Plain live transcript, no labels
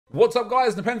What's up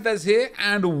guys, NepentheZ here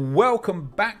and welcome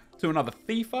back to another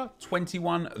FIFA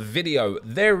 21 video.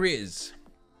 There is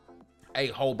a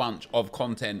whole bunch of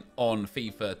content on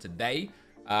FIFA today.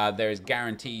 There is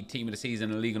guaranteed team of the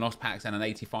season, League and OS packs and an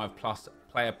 85 plus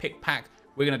player pick pack.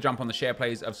 We're going to jump on the share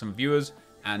plays of some viewers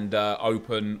and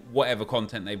open whatever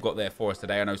content they've got there for us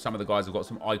today. I know some of the guys have got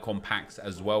some icon packs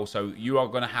as well. So you are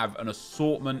going to have an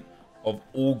assortment of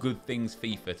all good things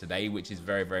FIFA today, which is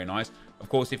very, very nice. Of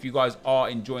course, if you guys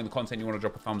are enjoying the content, you want to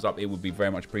drop a thumbs up, it would be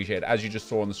very much appreciated. As you just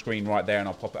saw on the screen right there, and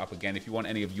I'll pop it up again. If you want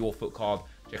any of your foot card,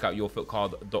 check out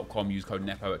yourfootcard.com. Use code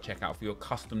NEPO at checkout for your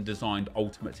custom designed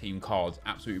Ultimate Team cards.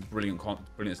 Absolutely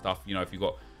brilliant stuff. You know, if you've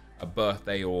got a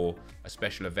birthday or a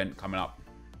special event coming up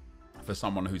for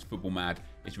someone who's football mad,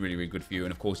 it's really, really good for you.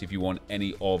 And of course, if you want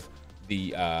any of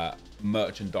the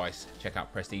merchandise, check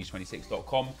out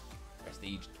prestige26.com.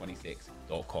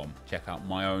 prestige26.com. Check out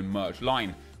my own merch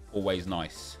line. Always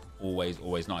nice.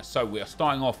 Always nice. So we are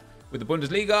starting off with the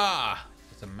Bundesliga.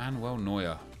 It's a Manuel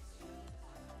Neuer.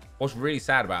 What's really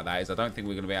sad about that is I don't think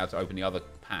we're going to be able to open the other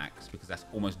packs because that's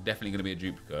almost definitely going to be a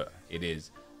duplicate. It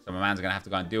is. So my man's going to have to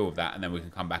go and deal with that, and then we can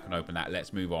come back and open that.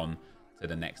 Let's move on to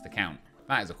the next account.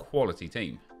 That is a quality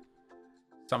team.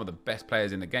 Some of the best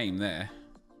players in the game there.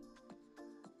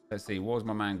 Let's see. What has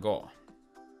my man got?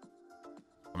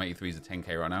 I'm 83 is a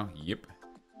 10k right now. Yep.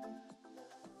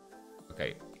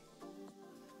 Okay.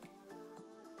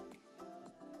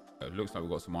 It looks like we've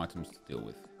got some items to deal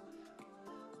with.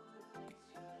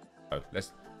 So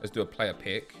let's do a player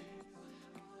pick.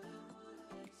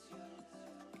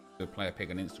 Do a player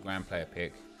pick, an Instagram player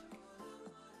pick.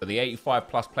 So the 85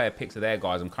 plus player picks are there,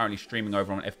 guys. I'm currently streaming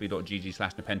over on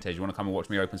fb.gg/NepentheZ. You want to come and watch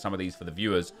me open some of these for the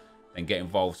viewers? Then get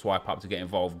involved. Swipe up to get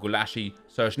involved. Gulashi,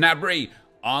 Serge Gnabry,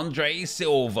 Andre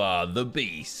Silva, the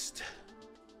beast.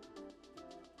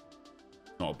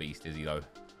 Not a beast, is he though?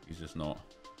 He's just not.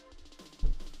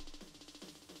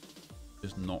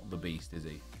 Just not the beast, is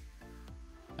he?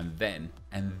 And then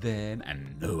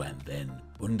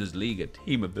Bundesliga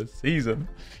team of the season.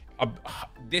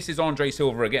 This is Andre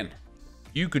Silva again.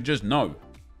 You could just know.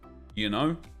 You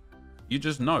know? You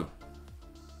just know.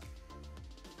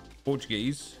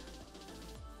 Portuguese.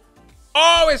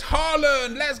 Oh, it's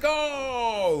Haaland! Let's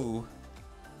go!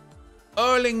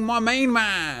 Erling, my main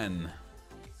man.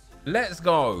 Let's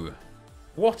go.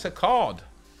 What a card.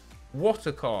 What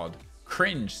a card.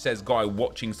 Cringe, says guy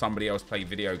watching somebody else play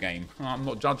video game. I'm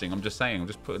not judging. I'm just saying. I'm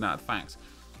just putting out facts.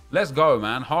 Let's go,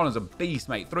 man. Haaland's a beast,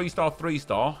 mate. 3-star,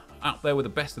 3-star. Out there with the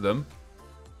best of them.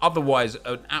 Otherwise,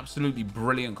 an absolutely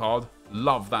brilliant card.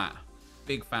 Love that.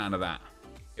 Big fan of that.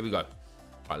 Here we go. All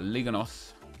right, Liga and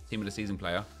OS. Team of the season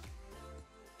player.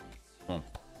 Come on.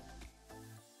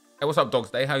 Hey, what's up,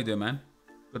 Dogs Day? How you doing, man?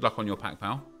 Good luck on your pack,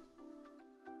 pal.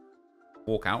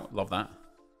 Walk out. Love that.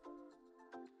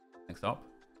 Next up.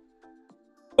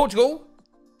 Portugal.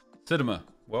 Sidema.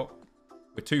 Well,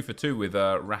 we're 2 for 2 with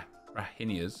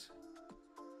Rahinha's.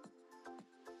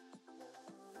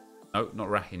 No, not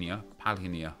Rahinha.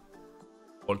 Palhinha.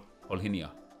 Polhinha.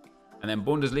 And then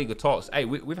Bundesliga TOTS. Hey,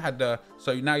 we've had...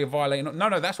 so now you're violating...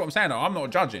 No, that's what I'm saying. I'm not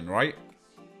judging, right?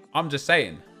 I'm just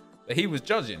saying that he was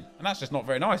judging. And that's just not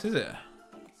very nice, is it?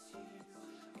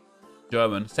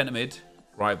 German. Centre mid.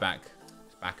 Right back.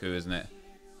 It's Baku, isn't it?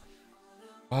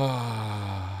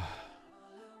 Ah...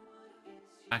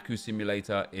 Baku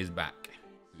Simulator is back.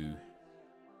 Ooh.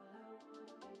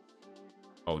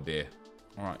 Oh dear.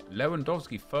 All right,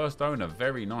 Lewandowski, first owner,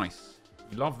 very nice.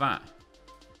 You love that.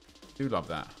 Do love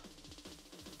that.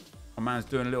 My man's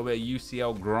doing a little bit of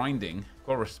UCL grinding.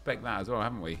 Got to respect that as well,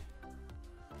 haven't we?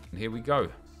 And here we go.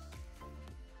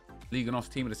 League and OS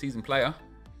team of the season player.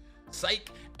 Sake,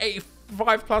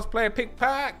 85 plus player pick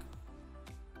pack.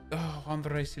 Oh,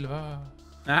 Andre Silva.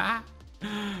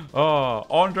 Oh,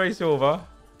 Andre Silva.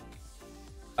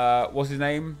 What's his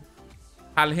name?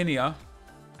 Palhinha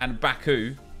and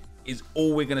Baku is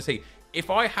all we're going to see. If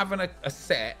I have a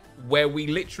set where we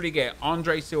literally get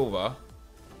Andre Silva,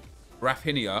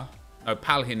 Palhinha,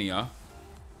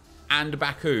 and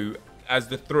Baku as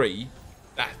the three,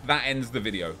 that ends the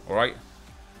video, all right?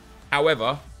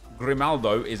 However,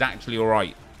 Grimaldo is actually all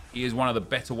right. He is one of the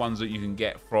better ones that you can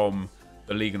get from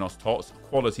the Liga and OS TOTS.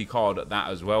 Quality card at that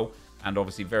as well. And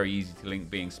obviously very easy to link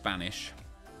being Spanish.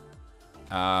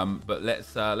 But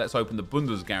let's open the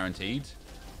Bundes guaranteed.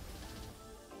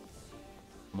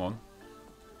 Come on.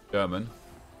 German.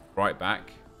 Right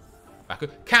back.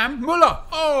 Cam Muller.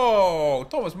 Oh,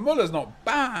 Thomas Muller's not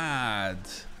bad.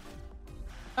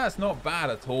 That's not bad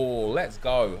at all. Let's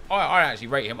go. I actually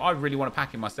rate him. I really want to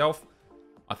pack him myself.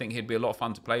 I think he'd be a lot of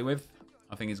fun to play with.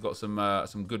 I think he's got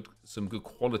some good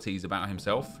qualities about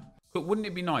himself. But wouldn't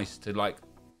it be nice to like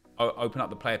open up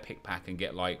the player pick pack and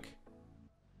get like,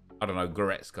 I don't know,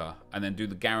 Goretzka, and then do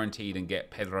the guaranteed and get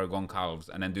Pedro Goncalves,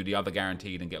 and then do the other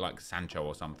guaranteed and get like Sancho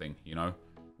or something, you know?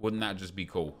 Wouldn't that just be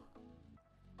cool?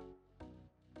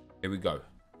 Here we go.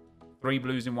 3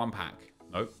 blues in 1 pack.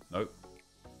 Nope, nope.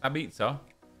 Sabitzer.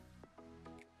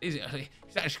 He's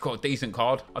actually got a decent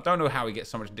card. I don't know how he gets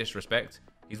so much disrespect.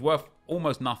 He's worth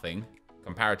almost nothing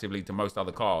comparatively to most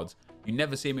other cards. You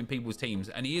never see him in people's teams,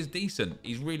 and he is decent.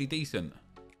 He's really decent.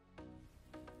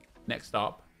 Next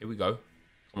up, here we go.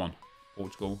 Come on.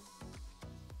 Portugal.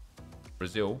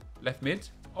 Brazil. Left mid.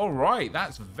 All right,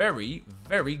 that's very,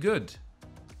 very good.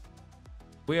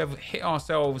 We have hit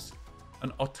ourselves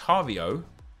an Otavio.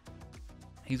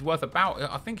 He's worth about,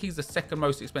 I think he's the 2nd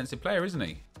most expensive player, isn't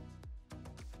he?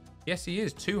 Yes, he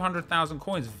is. 200,000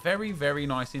 coins. Very, very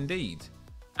nice indeed.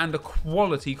 And a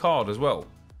quality card as well.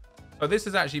 So this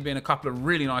has actually been a couple of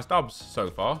really nice dubs so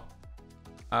far.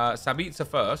 Sabitzer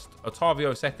first,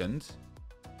 Otavio second,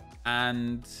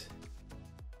 and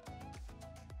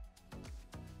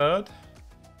third,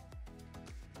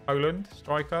 Poland,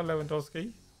 striker,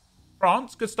 Lewandowski.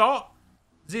 France, good start.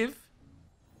 Ziv.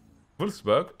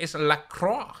 Wolfsburg. It's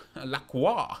Lacroix.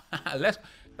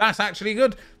 That's actually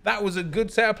good. That was a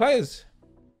good set of players.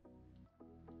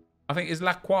 I think, is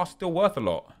Lacroix still worth a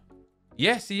lot?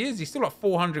 Yes, he is. He's still at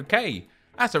 400k.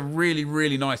 That's a really,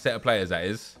 really nice set of players, that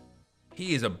is.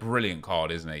 He is a brilliant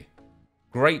card, isn't he?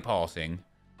 Great passing.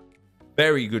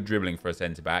 Very good dribbling for a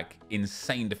centre-back.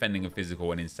 Insane defending and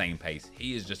physical and insane pace.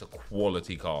 He is just a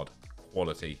quality card.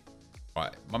 Quality.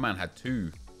 Right, my man had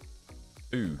two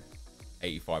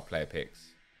 85 player picks.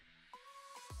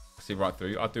 See right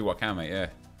through. I'll do what I can, mate, yeah.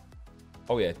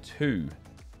 Oh, yeah, 2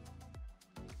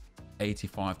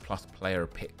 85 plus player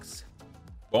picks.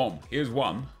 Boom. Here's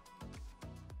one.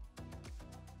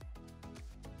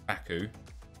 Baku.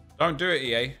 Don't do it,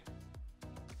 EA.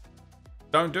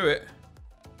 Don't do it.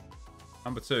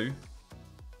 Number 2.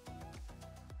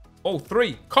 Oh,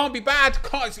 3. Can't be bad.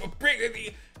 Can't.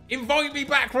 Invite me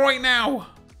back right now.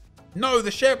 No,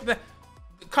 the chef.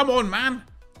 Come on, man.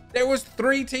 There was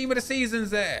 3 team of the seasons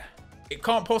there. It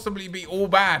can't possibly be all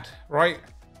bad, right?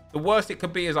 The worst it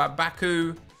could be is like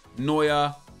Baku,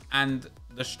 Neuer, and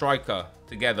the striker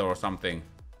together or something.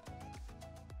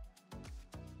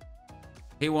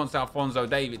 He wants Alphonso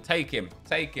Davies. Take him.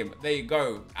 Take him. There you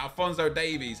go. Alphonso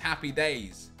Davies. Happy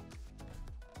days.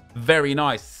 Very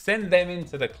nice. Send them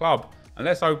into the club. And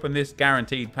let's open this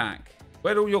guaranteed pack.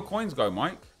 Where'd all your coins go,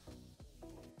 Mike?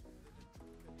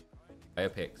 Player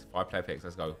picks. 5 player picks.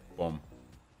 Let's go. Boom.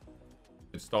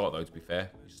 Good start, though, to be fair.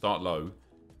 You start low.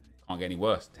 Can't get any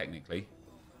worse, technically.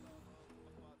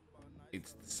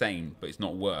 It's the same, but it's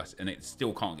not worse. And it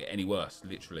still can't get any worse,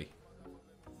 literally.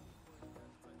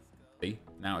 See?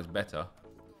 Now it's better.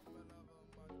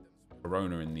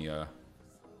 Corona in the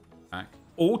pack.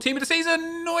 All team of the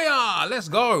season, Neuer! Let's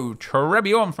go.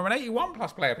 Trebion from an 81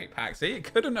 plus player pick pack. See,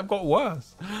 it couldn't have got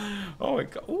worse. Oh,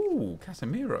 it got... Ooh,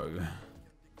 Casemiro.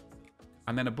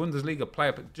 And then a Bundesliga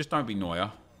player pick. Just don't be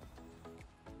Neuer.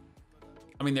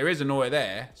 I mean, there is a Neuer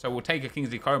there, so we'll take a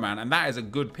Kingsley Coman, and that is a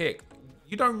good pick.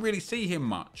 You don't really see him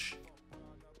much.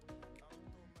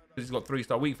 He's got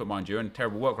 3-star weak foot, mind you, and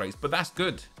terrible work rates, but that's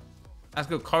good. That's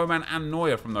good. Coman and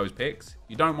Neuer from those picks.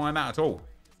 You don't mind that at all.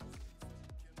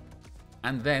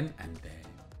 And then,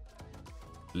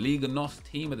 Liga NOS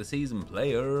team of the season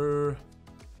player.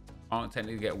 Can't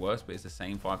technically get worse, but it's the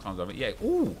same 5 times over. Yeah.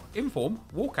 Ooh, inform.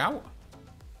 Walk out.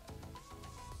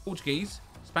 Portuguese,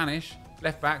 Spanish,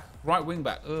 left back, right wing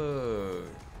back.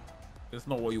 That's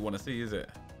not what you want to see, is it?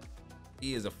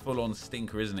 He is a full-on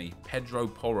stinker, isn't he? Pedro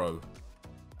Porro.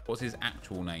 What's his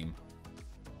actual name?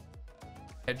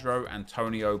 Pedro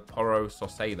Antonio Porro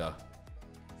Socieda.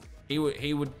 He would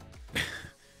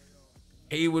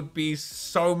he would be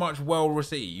so much well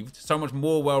received, so much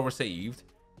more well received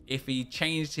if he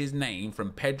changed his name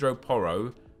from Pedro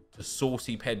Porro to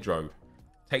Saucy Pedro.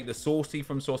 Take the Saucy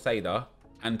from Socieda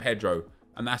and Pedro,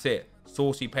 and that's it.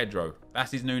 Saucy Pedro.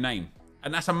 That's his new name.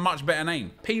 And that's a much better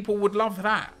name. People would love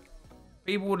that.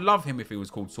 People would love him if he was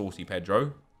called Saucy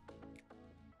Pedro.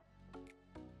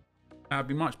 That'd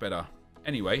be much better.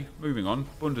 Anyway, moving on.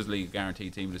 Bundesliga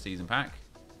guaranteed team of the season pack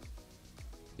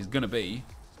is going to be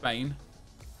Spain.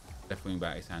 Left wing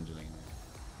back is Angelino.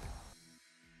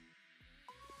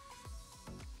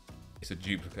 It's a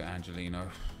duplicate Angelino.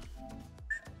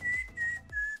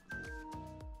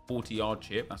 40-yard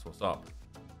chip. That's what's up.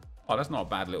 Oh, that's not a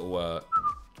bad little... you know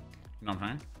what I'm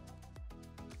saying?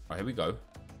 Right, here we go.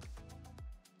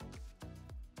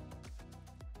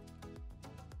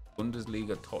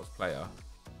 Bundesliga TOTS player.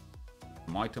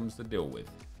 Some items to deal with.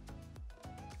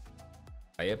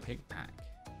 Player pick pack.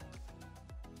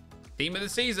 Team of the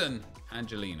season,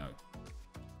 Angelino.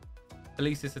 At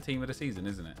least it's the team of the season,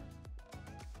 isn't it?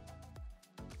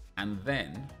 And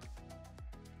then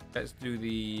let's do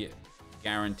the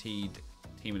guaranteed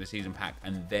team of the season pack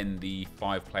and then the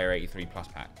 5-player 83 plus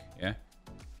pack. Yeah.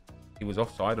 He was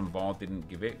offside and VAR didn't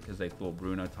give it because they thought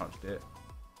Bruno touched it.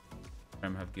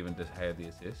 Prem have given De Gea the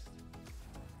assist.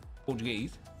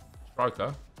 Portuguese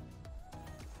striker,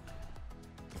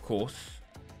 of course.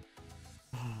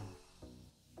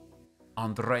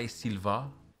 Andre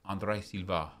Silva. And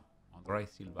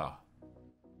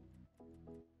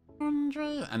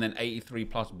then 83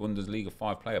 plus Bundesliga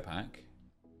 5-player pack.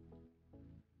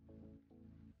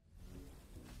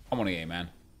 Come on EA, man.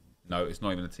 No, it's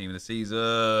not even the team of the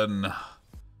season.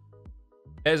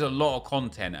 There's a lot of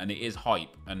content and it is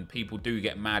hype and people do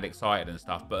get mad excited and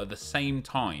stuff, but at the same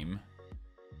time,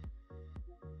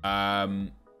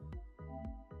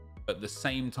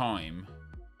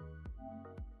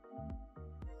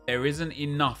 there isn't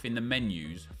enough in the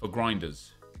menus for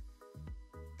grinders.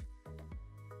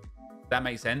 That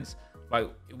makes sense. Like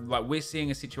we're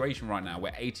seeing a situation right now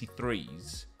where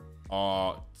 83s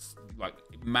are like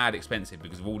mad expensive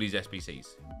because of all these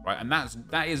SBCs, right? And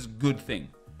that is a good thing,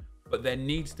 but there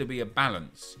needs to be a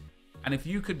balance. And if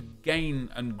you could gain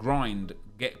and grind,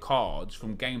 get cards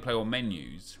from gameplay or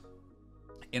menus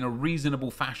in a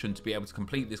reasonable fashion to be able to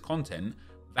complete this content,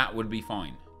 that would be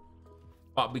fine.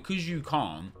 But because you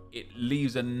can't, it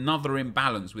leaves another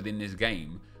imbalance within this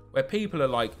game where people are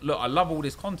like, look, I love all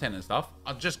this content and stuff,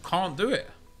 I just can't do it.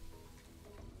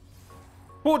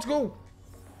 Portugal!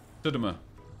 Sudama.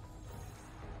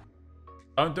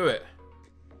 Don't do it.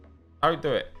 Don't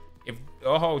do it.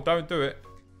 Don't do it.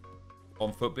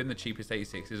 On Footbin, the cheapest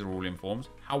 86s are all in forms.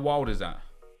 How wild is that?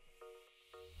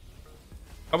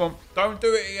 Come on, don't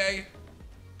do it, EA.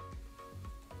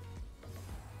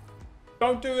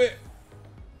 Don't do it.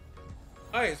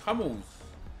 Hey, it's Hummels.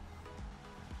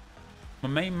 My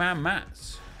main man,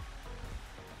 Mats.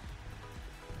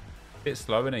 Bit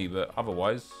slow, isn't he? But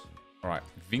otherwise, all right.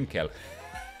 Winkel.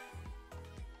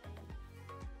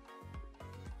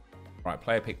 Right,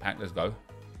 player pick pack. Let's go.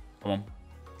 Come on.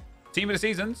 Team of the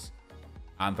seasons.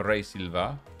 Andre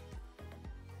Silva.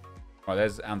 Right,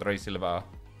 there's Andre Silva.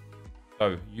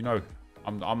 So you know,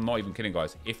 I'm not even kidding,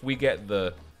 guys. If we get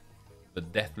the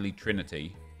Deathly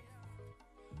Trinity,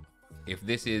 if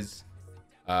this is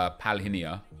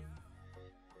Palhinha,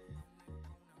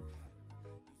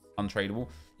 untradeable.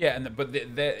 Yeah, but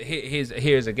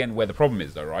here's again where the problem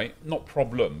is, though, right? Not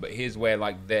problem, but here's where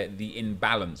like the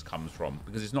imbalance comes from,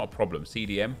 because it's not a problem.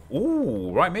 CDM.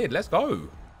 Ooh, right mid. Let's go.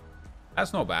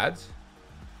 That's not bad.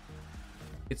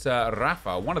 It's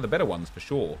Rafa, one of the better ones for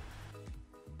sure.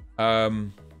 That's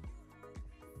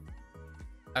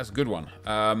a good one.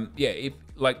 Yeah, if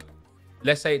like,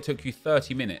 let's say it took you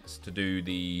 30 minutes to do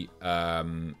the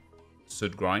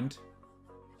Sud grind.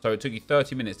 So it took you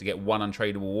 30 minutes to get one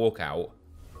untradeable walkout.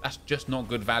 That's just not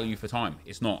good value for time.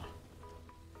 It's not.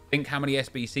 Think how many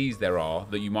SBCs there are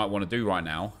that you might want to do right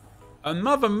now.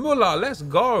 Another Muller. Let's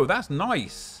go. That's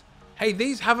nice. Hey,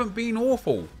 these haven't been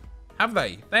awful, have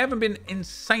they? They haven't been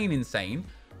insane,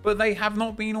 but they have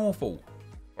not been awful.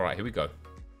 All right, here we go.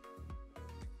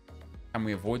 Can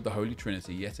we avoid the Holy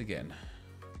Trinity yet again?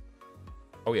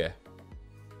 Oh, yeah.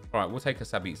 All right, we'll take a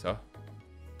Sabitzer.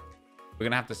 We're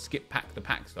going to have to skip pack the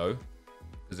packs, though,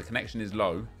 because the connection is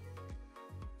low.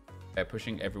 They're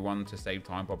pushing everyone to save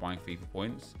time by buying FIFA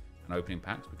points and opening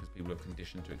packs because people are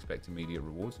conditioned to expect immediate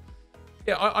rewards.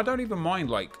 Yeah, I don't even mind,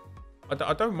 like,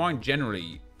 I don't mind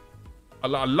generally. I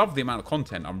love the amount of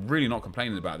content. I'm really not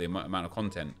complaining about the amount of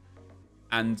content.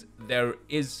 And there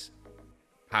is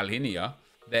Palhinha.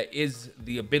 There is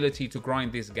the ability to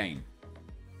grind this game.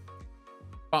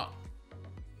 But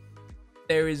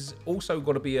there is also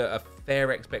got to be a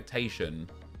fair expectation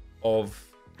of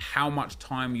how much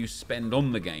time you spend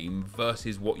on the game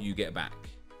versus what you get back.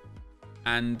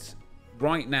 And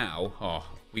right now,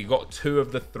 we got 2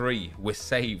 of the 3. We're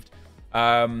saved.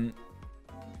 Right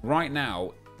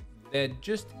now, there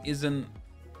just isn't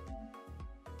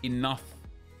enough.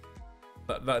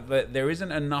 There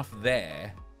isn't enough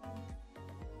there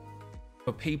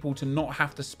for people to not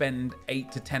have to spend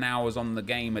 8 to 10 hours on the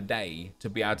game a day to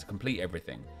be able to complete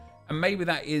everything. And maybe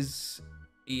that is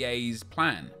EA's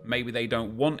plan. Maybe they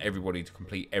don't want everybody to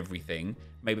complete everything.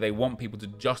 Maybe they want people to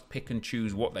just pick and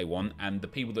choose what they want, and the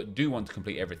people that do want to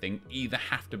complete everything either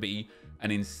have to be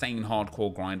an insane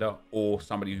hardcore grinder or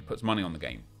somebody who puts money on the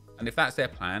game. And if that's their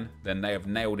plan, then they have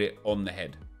nailed it on the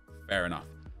head. Fair enough.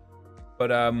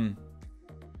 But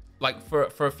like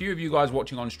for a few of you guys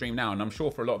watching on stream now, and I'm sure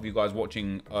for a lot of you guys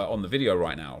watching on the video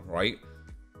right now, right?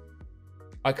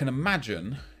 I can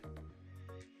imagine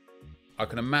I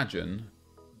can imagine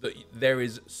that there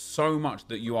is so much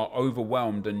that you are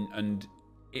overwhelmed, and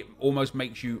it almost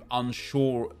makes you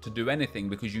unsure to do anything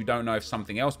because you don't know if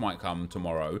something else might come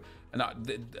tomorrow. And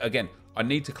again, I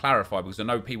need to clarify because I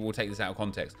know people will take this out of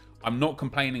context. I'm not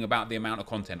complaining about the amount of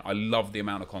content. I love the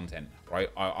amount of content, right?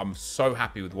 I'm so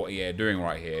happy with what EA are doing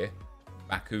right here.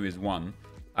 Baku is one.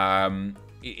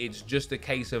 It's just a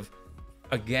case of,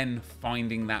 again,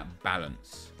 finding that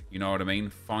balance. You know what I mean?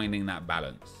 Finding that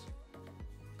balance.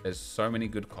 There's so many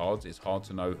good cards. It's hard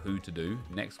to know who to do.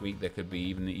 Next week, there could be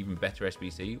even better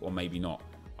SBC, or maybe not.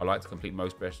 I like to complete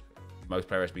most player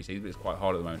SBCs, but it's quite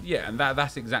hard at the moment. Yeah, and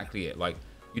that's exactly it. Like,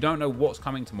 you don't know what's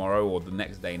coming tomorrow or the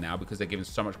next day now because they're giving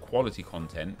so much quality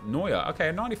content. Neuer, okay,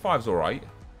 a 95's all right.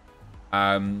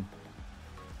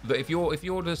 But if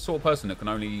you're the sort of person that can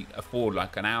only afford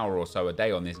like an hour or so a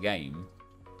day on this game,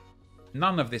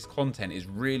 none of this content is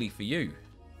really for you,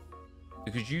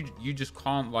 because you just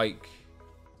can't like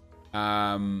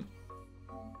you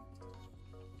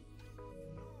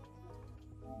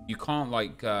can't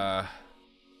like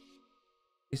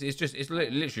it's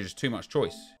literally just too much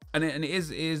choice. And it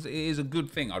is a good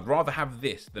thing. I'd rather have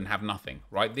this than have nothing,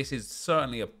 right? This is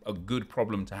certainly a good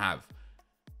problem to have,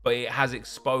 but it has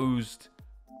exposed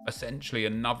essentially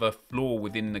another flaw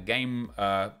within the game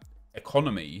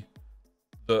economy,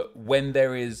 that when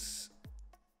there is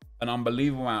an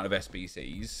unbelievable amount of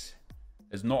SBCs,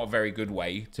 there's not a very good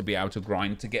way to be able to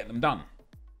grind to get them done.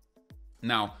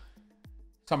 Now,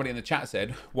 somebody in the chat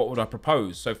said, what would I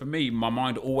propose? So for me, my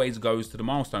mind always goes to the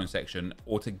milestone section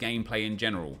or to gameplay in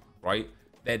general, right?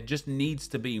 There just needs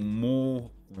to be more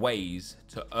ways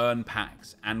to earn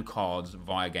packs and cards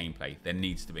via gameplay. There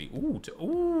needs to be. Ooh,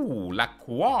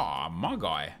 Lacroix, my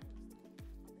guy.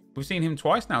 We've seen him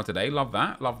twice now today. Love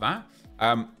that, love that.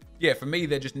 Yeah, for me,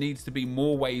 there just needs to be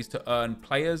more ways to earn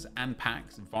players and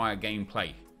packs via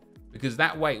gameplay. Because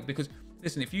that way,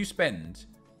 listen, if you spend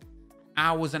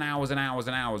hours and hours and hours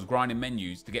and hours grinding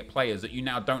menus to get players that you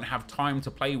now don't have time to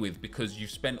play with because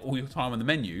you've spent all your time on the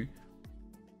menu,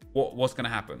 what's going to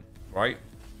happen, right?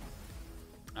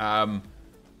 But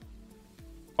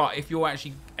if you're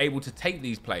actually able to take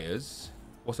these players,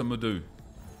 what's a Mudu?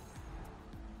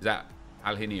 Is that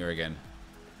Alhinia again?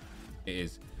 It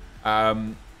is.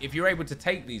 If you're able to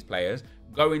take these players,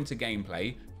 go into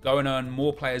gameplay, go and earn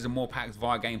more players and more packs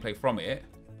via gameplay from it,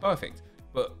 perfect.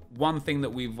 But one thing that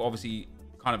we've obviously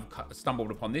kind of stumbled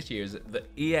upon this year is that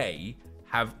EA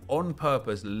have on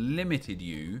purpose limited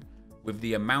you with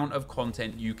the amount of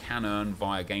content you can earn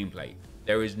via gameplay.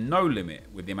 There is no limit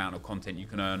with the amount of content you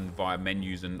can earn via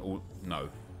menus and all. No.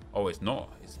 Oh, it's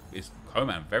not. It's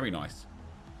Coman. Very nice.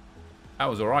 That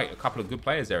was all right. A couple of good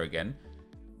players there again.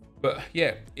 But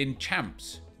yeah, in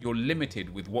champs, you're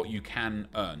limited with what you can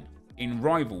earn. In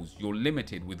rivals, you're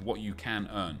limited with what you can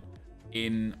earn.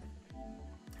 In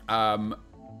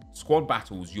squad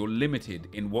battles, you're limited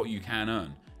in what you can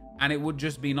earn. And it would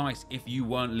just be nice if you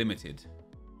weren't limited.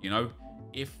 You know,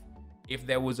 if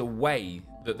there was a way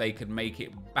that they could make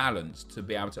it balanced to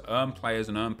be able to earn players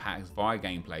and earn packs via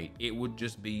gameplay, it would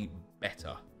just be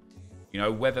better. You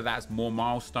know, whether that's more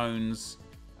milestones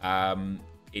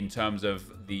in terms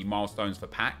of the milestones for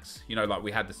packs, you know, like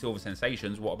we had the silver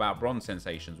sensations. What about bronze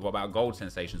sensations? What about gold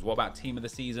sensations? What about team of the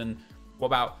season?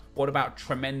 What about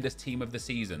tremendous team of the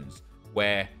seasons,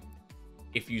 where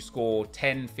if you score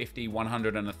 10, 50,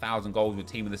 100 and 1,000 goals with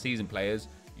team of the season players,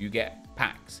 you get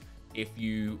packs. If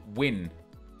you win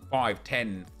 5,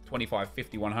 10, 25,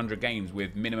 50, 100 games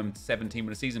with minimum 7 team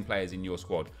of the season players in your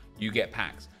squad, you get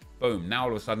packs. Boom. Now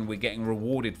all of a sudden we're getting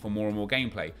rewarded for more and more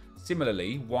gameplay.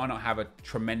 Similarly, why not have a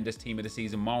tremendous team of the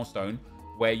season milestone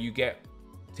where you get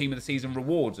team of the season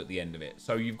rewards at the end of it?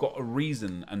 So you've got a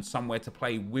reason and somewhere to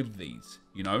play with these,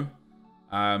 you know?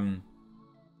 And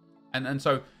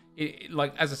so,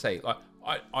 like, as I say, like,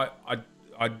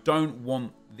 I don't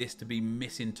want this to be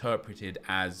misinterpreted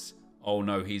as, oh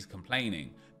no, he's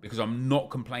complaining, because I'm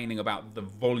not complaining about the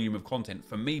volume of content.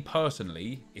 For me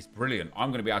personally, it's brilliant.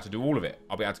 I'm going to be able to do all of it.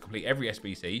 I'll be able to complete every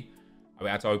SBC. I'll be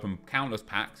able to open countless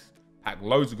packs, pack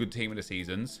loads of good team of the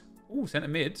seasons. Ooh, centre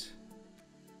mid.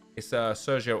 It's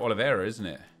Sergio Oliveira, isn't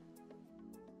it?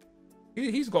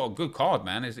 He's got a good card,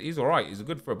 man. He's all right. He's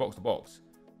good for a box-to-box.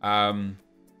 And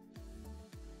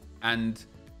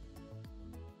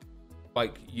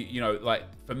like, you know, like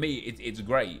for me, it's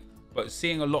great. But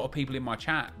seeing a lot of people in my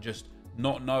chat just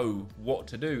not know what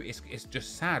to do, it's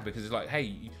just sad, because it's like,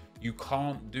 hey, you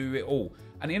can't do it all.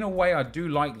 And in a way, I do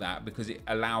like that, because it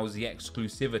allows the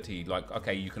exclusivity. Like,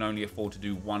 okay, you can only afford to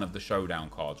do one of the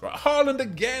showdown cards, right? Haaland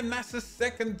again, that's the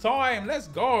second time. Let's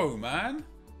go, man.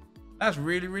 That's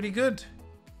really, really good.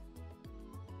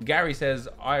 Gary says,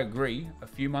 I agree. A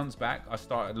few months back, I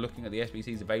started looking at the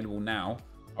SBCs available now.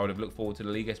 I would have looked forward to the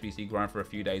League SBC grind for a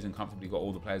few days and comfortably got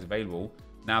all the players available.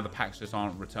 Now the packs just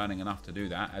aren't returning enough to do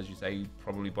that. As you say,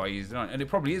 probably by EA's design. And it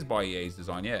probably is by EA's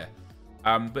design, yeah.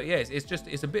 But yeah,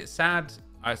 it's a bit sad,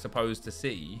 I suppose, to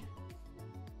see.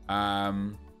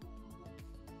 It's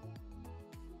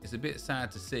a bit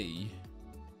sad to see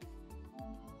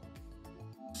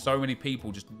so many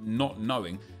people just not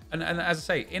knowing. And as I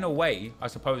say, in a way, I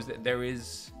suppose that there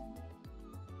is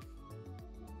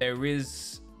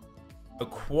a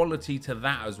quality to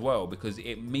that as well, because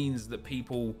it means that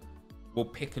people will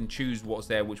pick and choose what's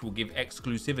there, which will give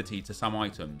exclusivity to some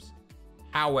items.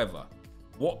 However,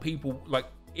 what people like,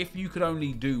 if you could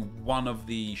only do one of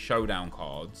the showdown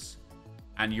cards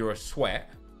and you're a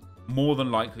sweat, more than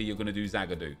likely you're going to do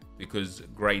Zagadou, because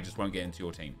Grey just won't get into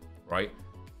your team, right?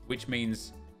 Which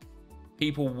means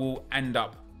people will end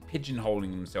up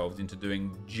pigeonholing themselves into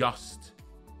doing just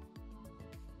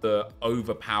the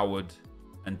overpowered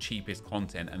and cheapest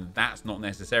content, and that's not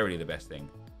necessarily the best thing.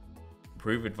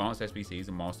 Improve advanced SBCs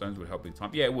and milestones would help big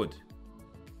time. Yeah, it would.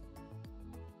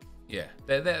 Yeah,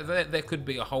 there could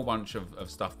be a whole bunch of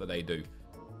stuff that they do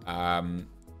to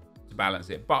balance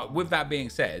it. But with that being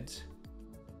said,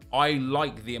 I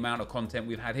like the amount of content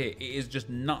we've had here. It is just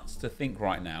nuts to think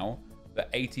right now that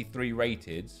 83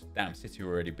 rated. Damn, City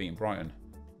already beating Brighton.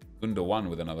 Gunda 1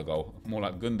 with another goal. More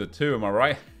like Gunda 2, am I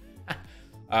right?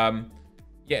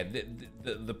 Yeah,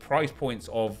 the price points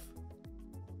of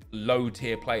low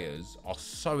tier players are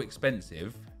so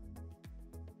expensive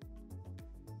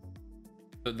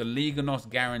that the Liga NOS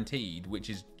guaranteed, which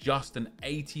is just an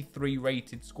 83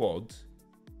 rated squad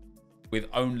with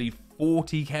only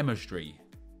 40 chemistry,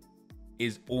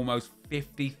 is almost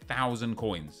 50,000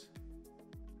 coins.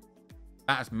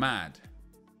 That's mad.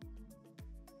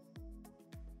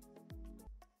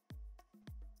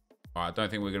 All right, I don't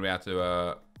think we're going to be able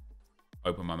to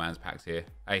open my man's packs here.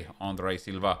 Hey, Andre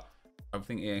Silva. I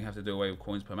think you have to do away with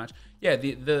coins per match. Yeah,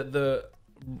 the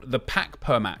pack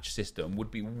per match system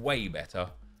would be way better.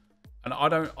 And I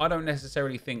don't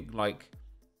necessarily think like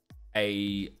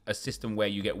a system where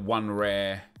you get one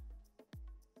rare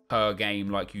per game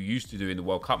like you used to do in the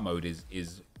World Cup mode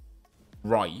is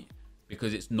right,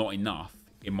 because it's not enough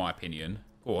in my opinion.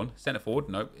 Go on, centre forward.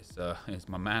 Nope, it's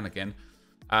my man again.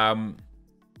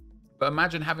 But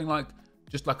imagine having like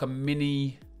just like a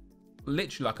mini,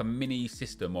 literally like a mini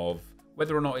system of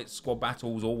whether or not it's squad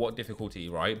battles or what difficulty,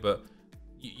 right? But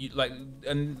you like,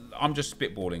 and I'm just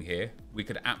spitballing here. We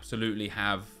could absolutely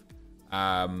have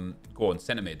go on,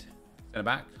 centre mid, centre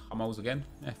back, Hummels again.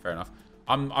 Yeah, fair enough.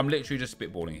 I'm literally just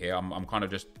spitballing here. I'm kind of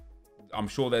just, I'm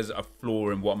sure there's a flaw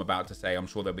in what I'm about to say. I'm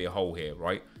sure there'll be a hole here,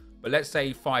 right? But let's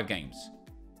say 5 games.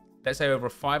 Let's say over a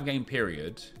 5-game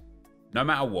period, no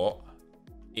matter what,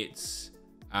 it's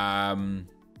 14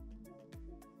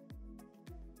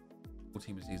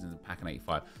 seasons and pack an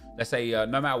 85. Let's say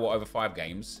no matter what, over 5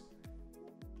 games,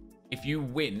 if you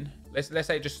win, let's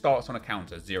say it just starts on a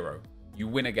counter 0. You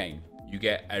win a game, you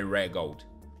get a rare gold.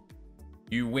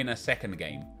 You win a second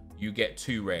game, you get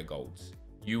 2 rare golds.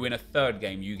 You win a third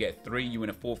game, you get 3. You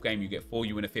win a fourth game, you get 4.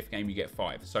 You win a fifth game, you get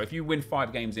 5. So if you win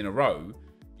 5 games in a row,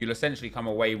 you'll essentially come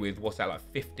away with, what's that, like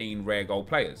 15 rare gold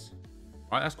players.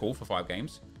 All right, that's cool for 5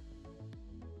 games.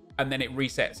 And then it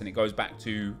resets and it goes back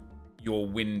to your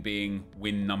win being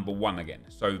win number 1 again.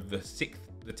 So the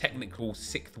technical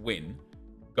 6th win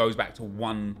goes back to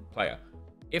 1 player.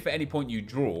 If at any point you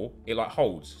draw, it like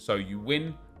holds. So you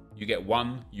win, you get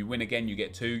 1, you win again, you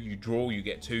get 2, you draw, you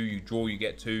get 2, you draw, you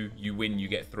get 2, you win, you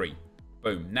get 3.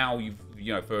 Boom. Now you've,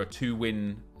 you know, for a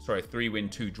 3-win,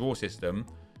 2-draw system,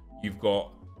 you've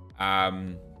got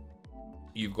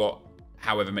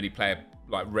however many player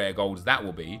like rare golds that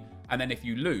will be. And then if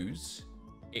you lose,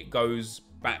 it goes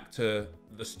back to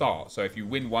the start. So if you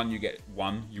win 1, you get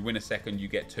 1, you win a second, you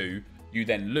get 2, you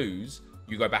then lose,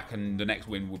 you go back and the next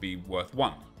win will be worth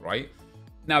 1, right?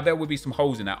 Now, there would be some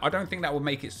holes in that. I don't think that would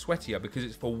make it sweatier because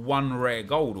it's for 1 rare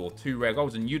gold or 2 rare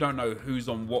golds, and you don't know who's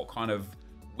on what kind of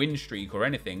win streak or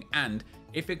anything. And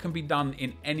if it can be done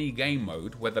in any game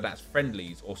mode, whether that's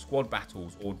friendlies or squad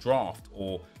battles or draft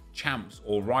or champs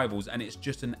or rivals, and it's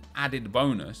just an added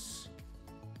bonus,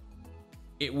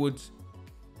 it would...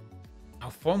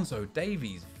 Alphonso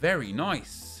Davies, very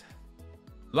nice.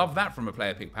 Love that from a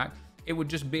player pick pack. It would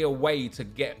just be a way to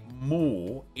get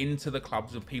more into the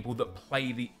clubs of people that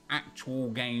play the actual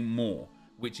game more,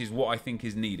 which is what I think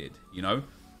is needed, you know?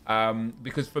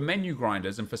 Because for menu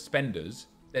grinders and for spenders,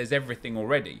 there's everything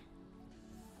already.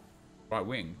 Right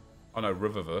wing. Oh no,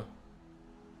 River.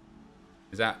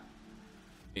 Is that?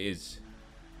 It is.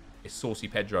 It's Saucy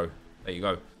Pedro. There you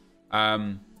go.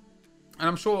 And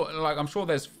I'm sure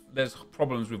there's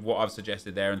problems with what I've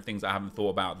suggested there and things I haven't thought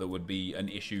about that would be an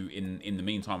issue in the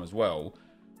meantime as well.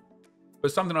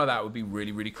 But something like that would be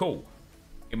really, really cool,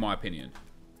 in my opinion.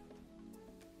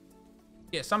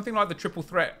 Yeah, something like the triple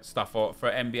threat stuff for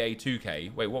NBA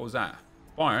 2K. Wait, what was that?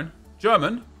 Bayern?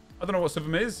 German? I don't know what some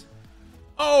of them is.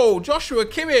 Oh, Joshua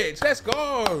Kimmich. Let's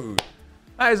go.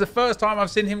 That is the first time I've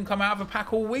seen him come out of a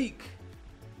pack all week.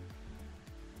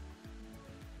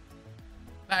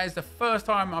 That is the first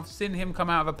time I've seen him come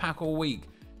out of a pack all week.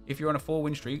 If you're on a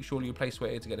 4-win streak, surely you play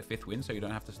Sweater to get a 5th win so you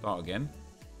don't have to start again.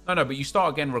 No, but you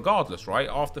start again regardless, right?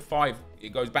 After 5, it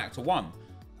goes back to 1.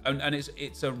 And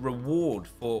it's a reward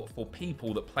for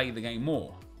people that play the game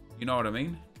more. You know what I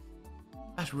mean?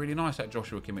 That's really nice, that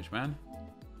Joshua Kimmich, man.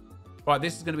 Right,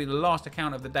 this is going to be the last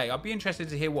account of the day. I'd be interested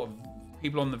to hear what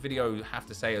people on the video have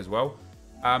to say as well.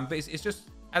 But it's just,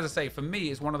 as I say, for me,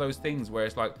 it's one of those things where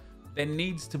it's like, there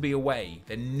needs to be a way.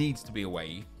 There needs to be a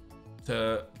way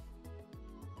to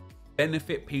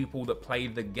benefit people that play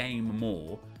the game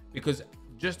more. Because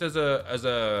just as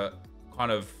a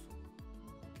kind of,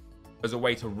 as a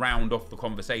way to round off the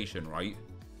conversation, right?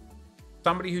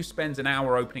 Somebody who spends an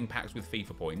hour opening packs with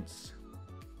FIFA points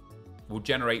will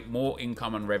generate more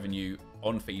income and revenue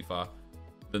on FIFA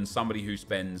than somebody who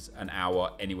spends an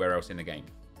hour anywhere else in the game.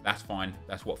 That's fine.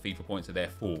 That's what FIFA points are there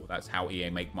for. That's how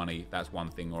EA make money. That's one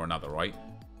thing or another, right?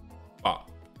 But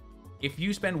if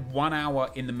you spend 1 hour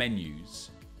in the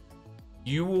menus,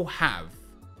 you will have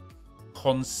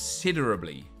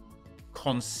considerably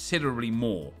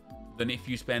more than if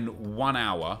you spend 1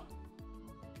 hour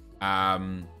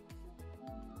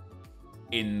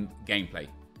in gameplay,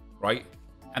 right?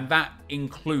 And that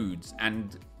includes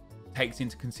and takes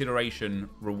into consideration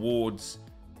rewards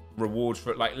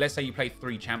for, like, let's say you play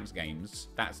 3 champs games,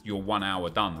 that's your 1 hour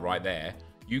done right there.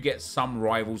 You get some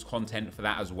rivals content for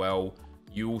that as well.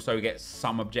 You also get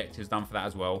some objectives done for that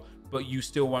as well, but you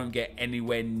still won't get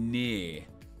anywhere near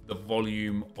the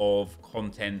volume of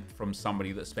content from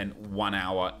somebody that spent 1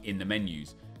 hour in the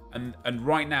menus. And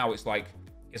right now it's like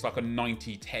a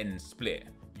 90-10 split.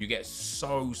 You get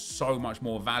so much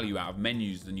more value out of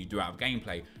menus than you do out of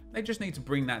gameplay. They just need to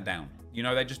bring that down. You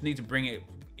know, they just need to bring it,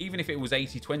 even if it was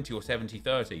 80-20 or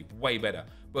 70-30, way better.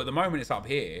 But at the moment it's up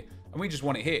here and we just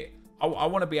want it here. I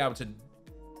want to be able to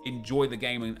enjoy the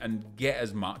game and get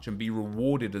as much and be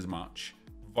rewarded as much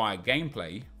via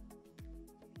gameplay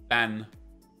than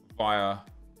via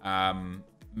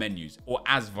menus, or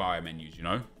as via menus, you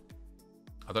know?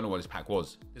 I don't know what his pack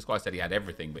was. This guy said he had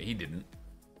everything, but he didn't.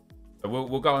 So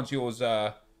we'll go on to yours.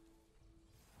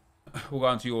 We'll go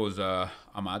on to yours,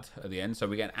 Ahmad, at the end. So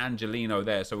we get Angelino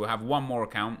there. So we'll have one more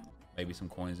account, maybe some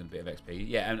coins and a bit of XP.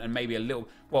 Yeah, and maybe a little.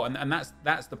 Well, and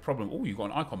that's the problem. Oh, you got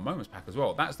an Icon Moments pack as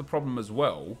well. That's the problem as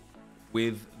well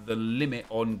with the limit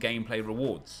on gameplay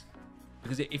rewards.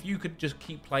 Because if you could just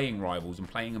keep playing Rivals and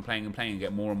playing and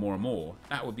get more and more and more,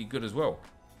 that would be good as well.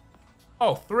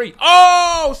 Oh, 3.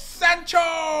 Oh,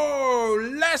 Sancho!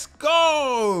 Let's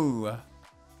go!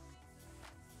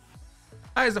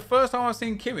 That is the first time I've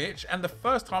seen Kimmich and the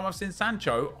first time I've seen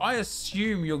Sancho. I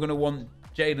assume you're going to want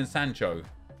Jadon Sancho.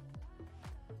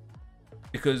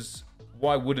 Because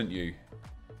why wouldn't you?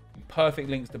 Perfect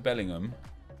links to Bellingham.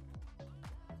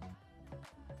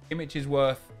 Kimmich is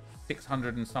worth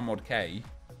 600 and some odd K.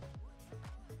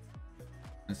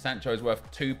 And Sancho is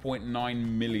worth 2.9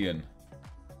 million.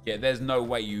 Yeah, there's no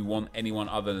way you want anyone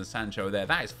other than Sancho there.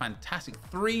 That is fantastic.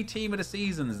 3 team of the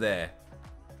seasons there.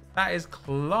 That is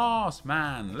class,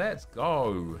 man. Let's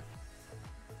go.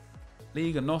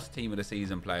 Liga NOS team of the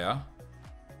season player.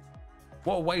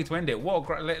 What a way to end it. What a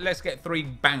great, let's get 3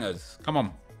 bangers. Come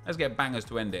on. Let's get bangers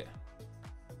to end it.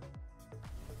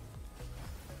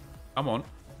 Come on.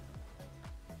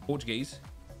 Portuguese.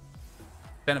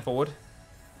 Centre forward.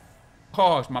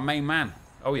 Oh, it's my main man.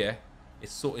 Oh, yeah.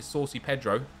 It's Saucy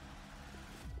Pedro.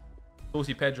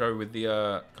 Saucy Pedro with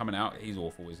the coming out. He's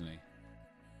awful, isn't he?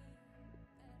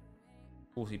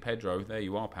 Saucy Pedro. There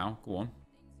you are, pal. Go on.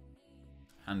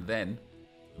 And then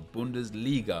the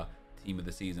Bundesliga team of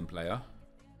the season player.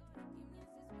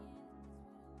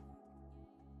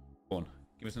 Go on.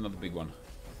 Give us another big one.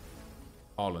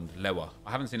 Haaland. Lewer.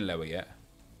 I haven't seen Lewer yet.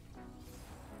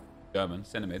 German.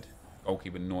 Centre mid.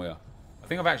 Goalkeeper Neuer. I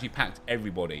think I've actually packed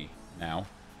everybody now.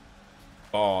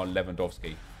 Bar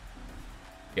Lewandowski.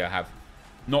 Yeah, I have.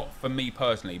 Not for me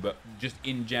personally, but just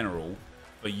in general,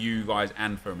 for you guys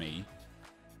and for me,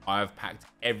 I have packed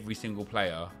every single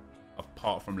player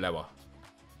apart from Lewer.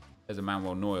 There's a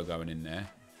Manuel Neuer going in there.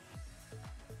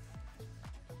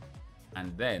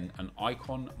 And then an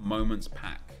Icon Moments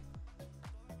pack.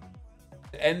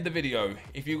 To end the video,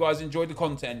 if you guys enjoyed the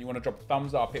content, you want to drop a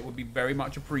thumbs up, it would be very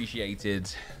much appreciated.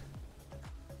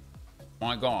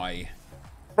 My guy.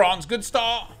 France, good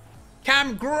start.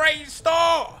 Cam, great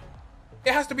start.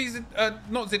 It has to be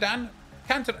not Zidane.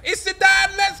 Cantona. It's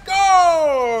Zidane. Let's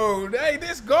go. Hey,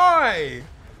 this guy.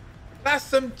 That's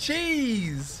some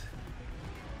cheese.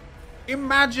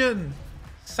 Imagine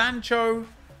Sancho,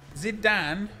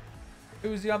 Zidane.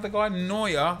 Who's the other guy?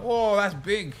 Neuer. Oh, that's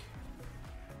big.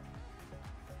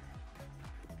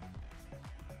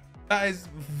 That is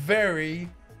very,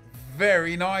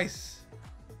 very nice.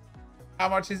 How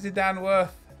much is Zidane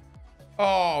worth?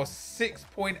 Oh,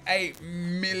 6.8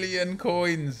 million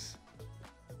coins.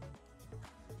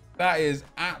 That is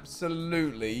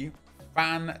absolutely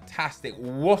fantastic.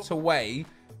 What a way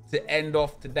to end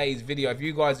off today's video. If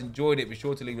you guys enjoyed it, be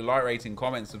sure to leave a like, rating,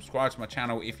 comment, subscribe to my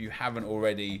channel if you haven't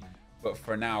already. But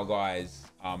for now, guys,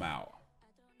 I'm out.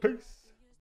 Peace.